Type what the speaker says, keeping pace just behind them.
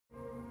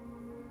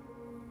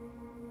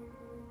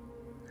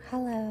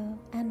Hello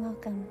and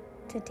welcome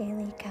to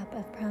Daily Cup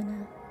of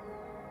Prana.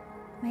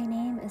 My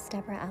name is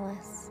Deborah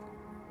Ellis,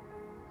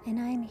 and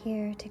I'm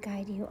here to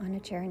guide you on a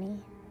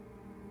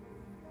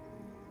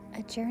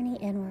journey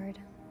inward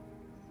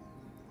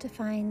to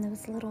find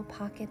those little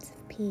pockets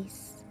of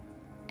peace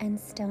and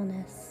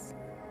stillness,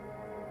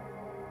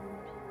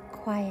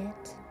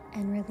 quiet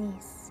and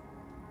release.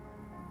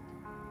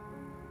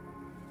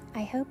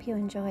 I hope you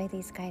enjoy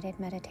these guided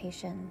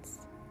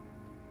meditations.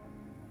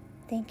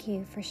 Thank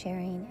you for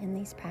sharing in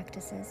these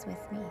practices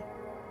with me.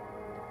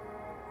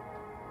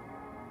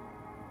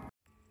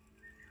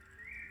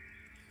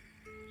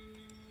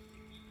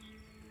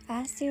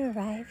 As you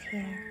arrive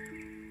here,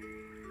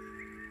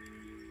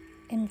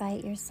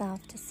 invite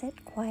yourself to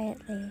sit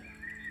quietly,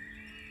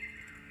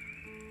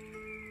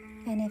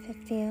 and if it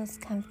feels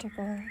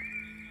comfortable,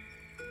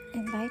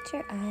 invite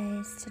your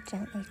eyes to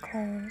gently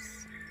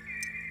close.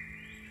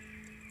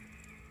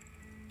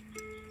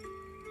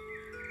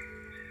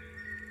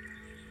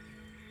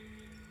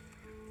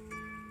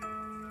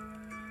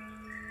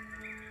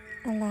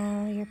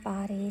 Allow your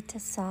body to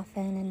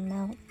soften and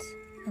melt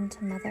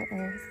into Mother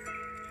Earth,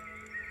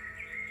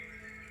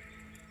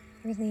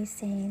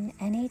 releasing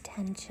any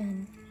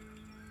tension.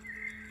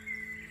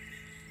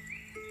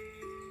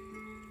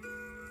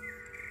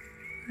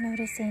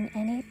 Noticing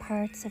any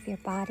parts of your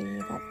body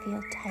that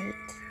feel tight,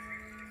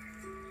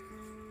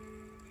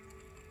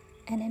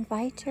 and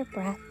invite your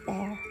breath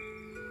there.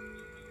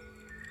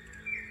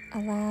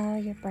 Allow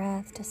your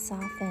breath to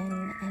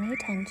soften any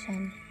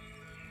tension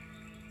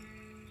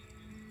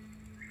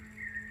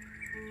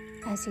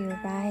as you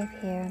arrive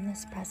here in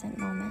this present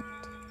moment.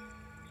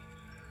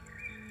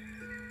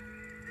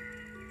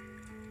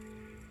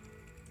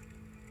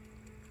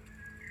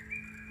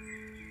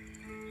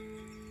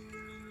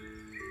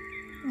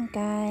 And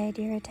guide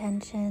your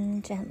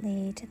attention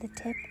gently to the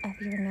tip of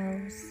your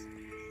nose.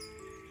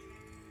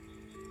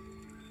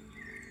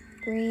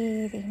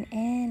 Breathing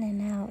in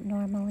and out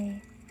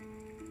normally.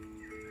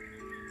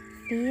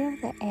 Feel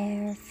the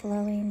air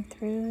flowing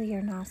through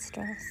your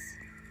nostrils.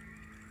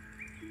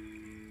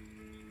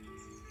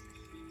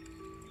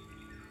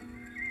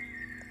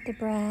 The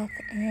breath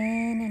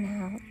in and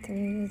out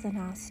through the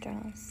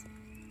nostrils.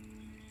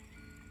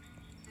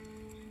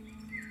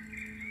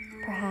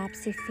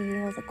 Perhaps you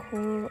feel the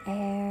cool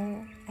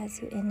air as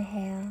you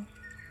inhale.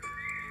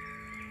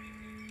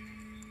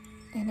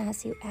 And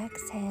as you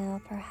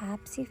exhale,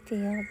 perhaps you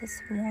feel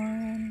this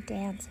warm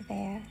dance of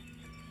air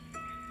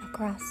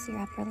across your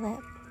upper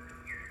lip.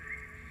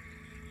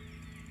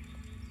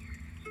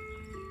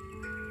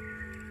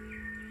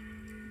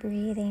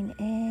 Breathing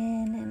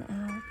in and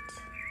out.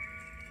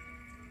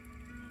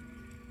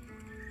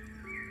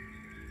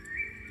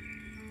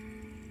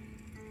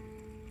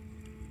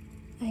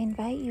 I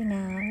invite you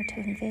now to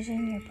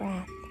envision your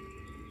breath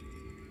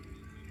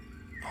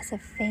as a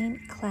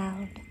faint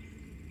cloud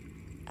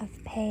of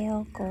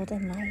pale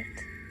golden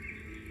light.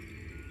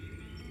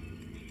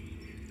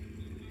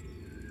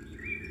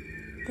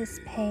 This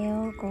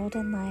pale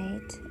golden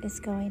light is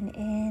going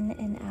in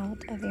and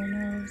out of your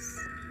nose.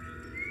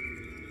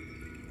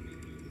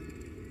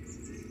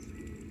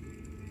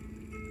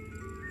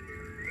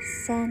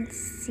 Sense,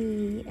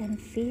 see, and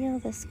feel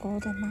this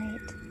golden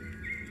light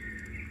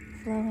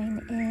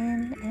flowing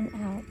in and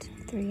out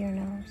through your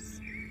nose.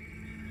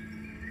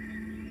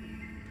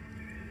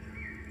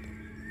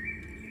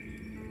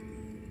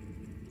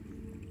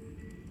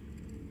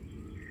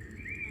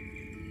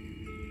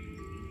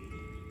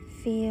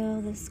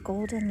 Feel this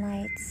golden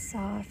light's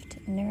soft,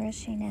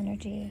 nourishing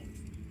energy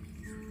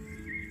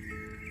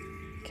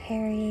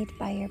carried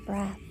by your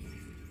breath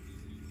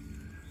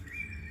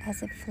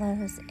as it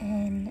flows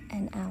in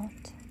and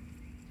out.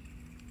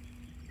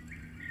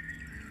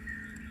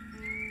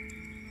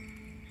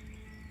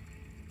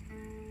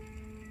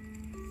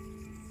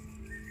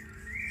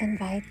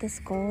 Invite this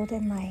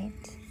golden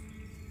light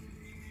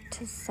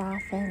to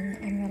soften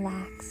and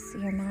relax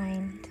your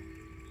mind,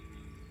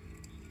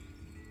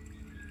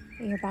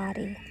 your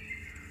body.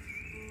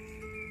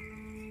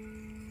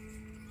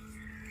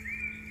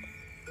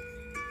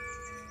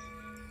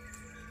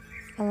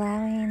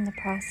 Allowing the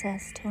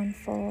process to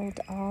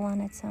unfold all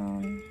on its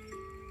own.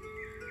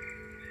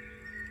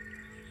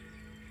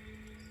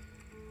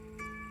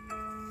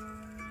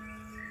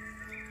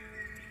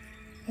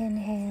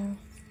 Inhale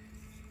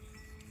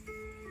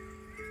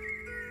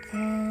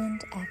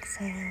and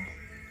exhale.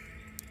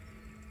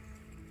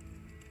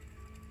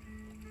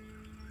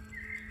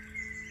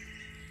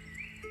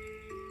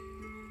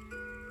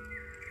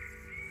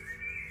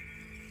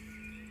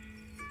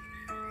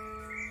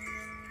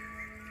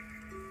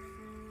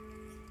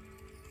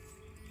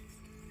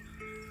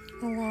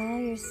 Allow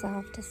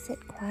yourself to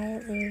sit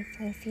quietly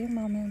for a few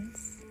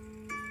moments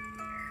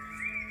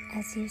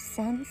as you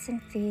sense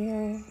and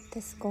feel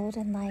this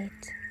golden light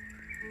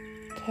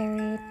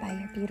carried by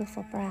your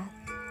beautiful breath.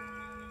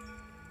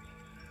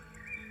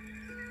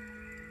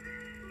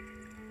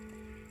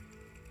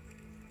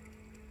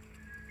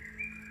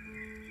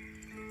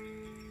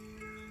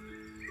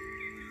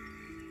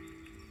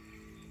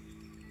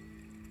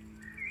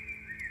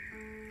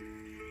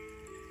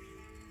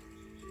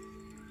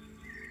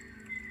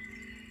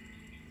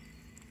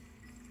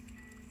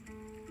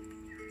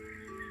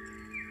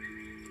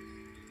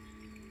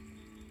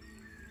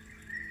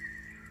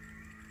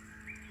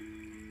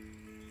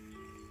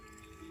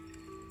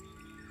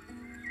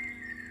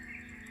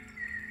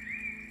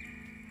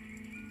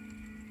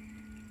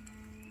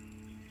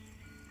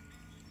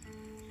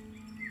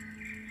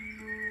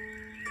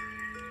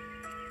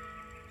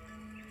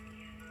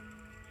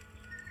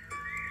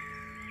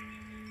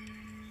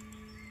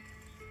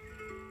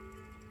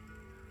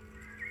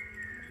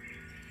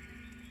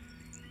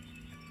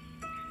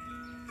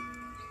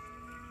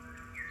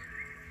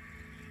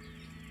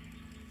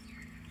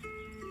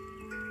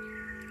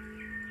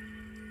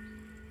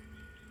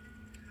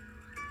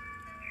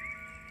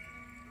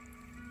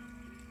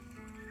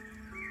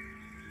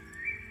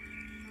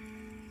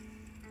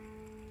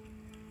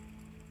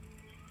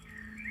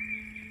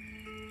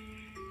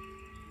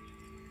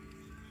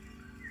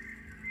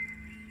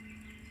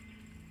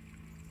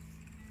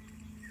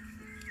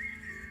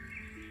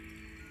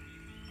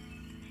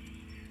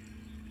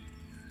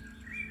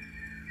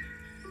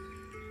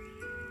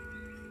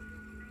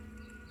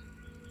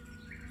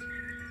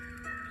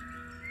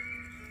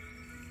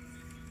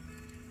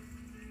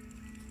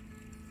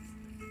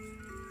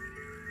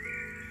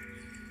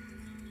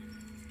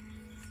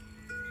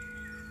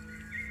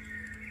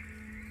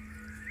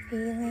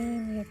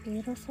 feeling your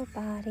beautiful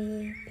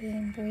body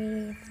being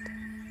breathed.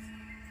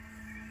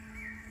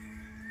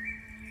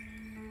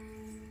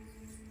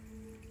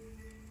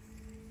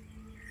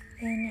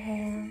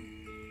 Inhale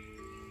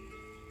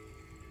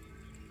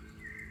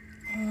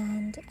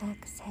and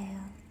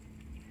exhale.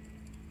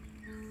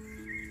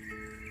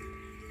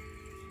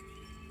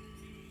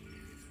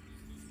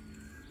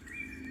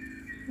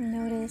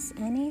 Notice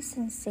any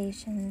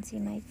sensations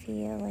you might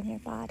feel in your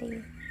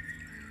body.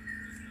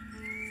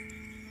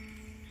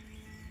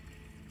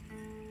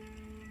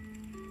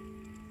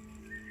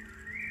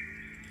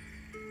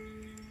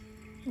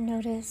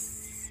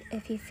 Notice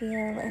if you feel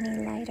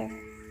any lighter.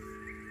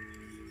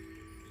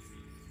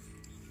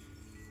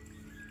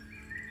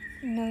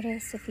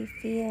 Notice if you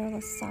feel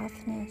a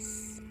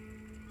softness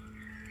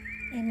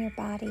in your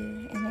body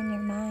and in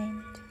your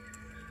mind.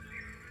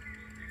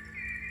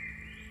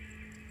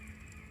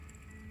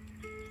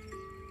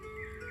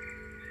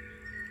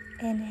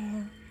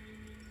 Inhale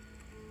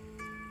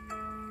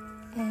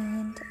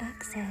and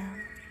exhale.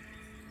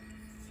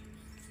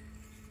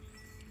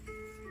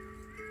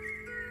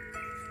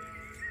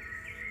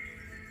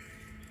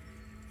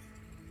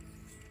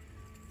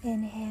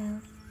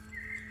 Inhale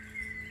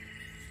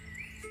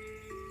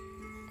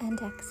and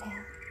exhale.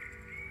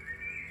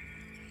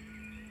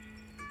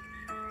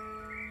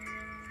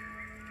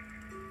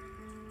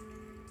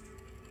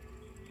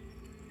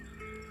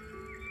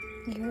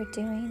 You are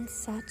doing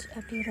such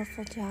a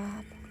beautiful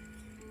job.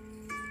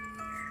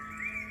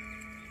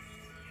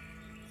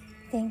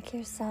 Thank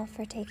yourself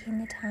for taking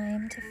the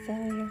time to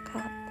fill your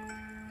cup.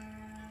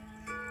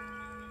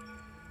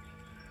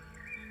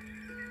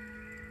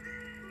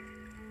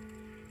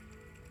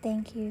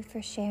 Thank you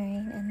for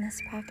sharing in this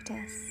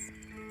practice.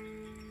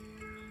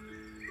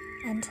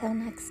 Until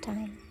next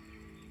time,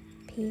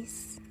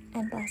 peace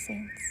and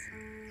blessings.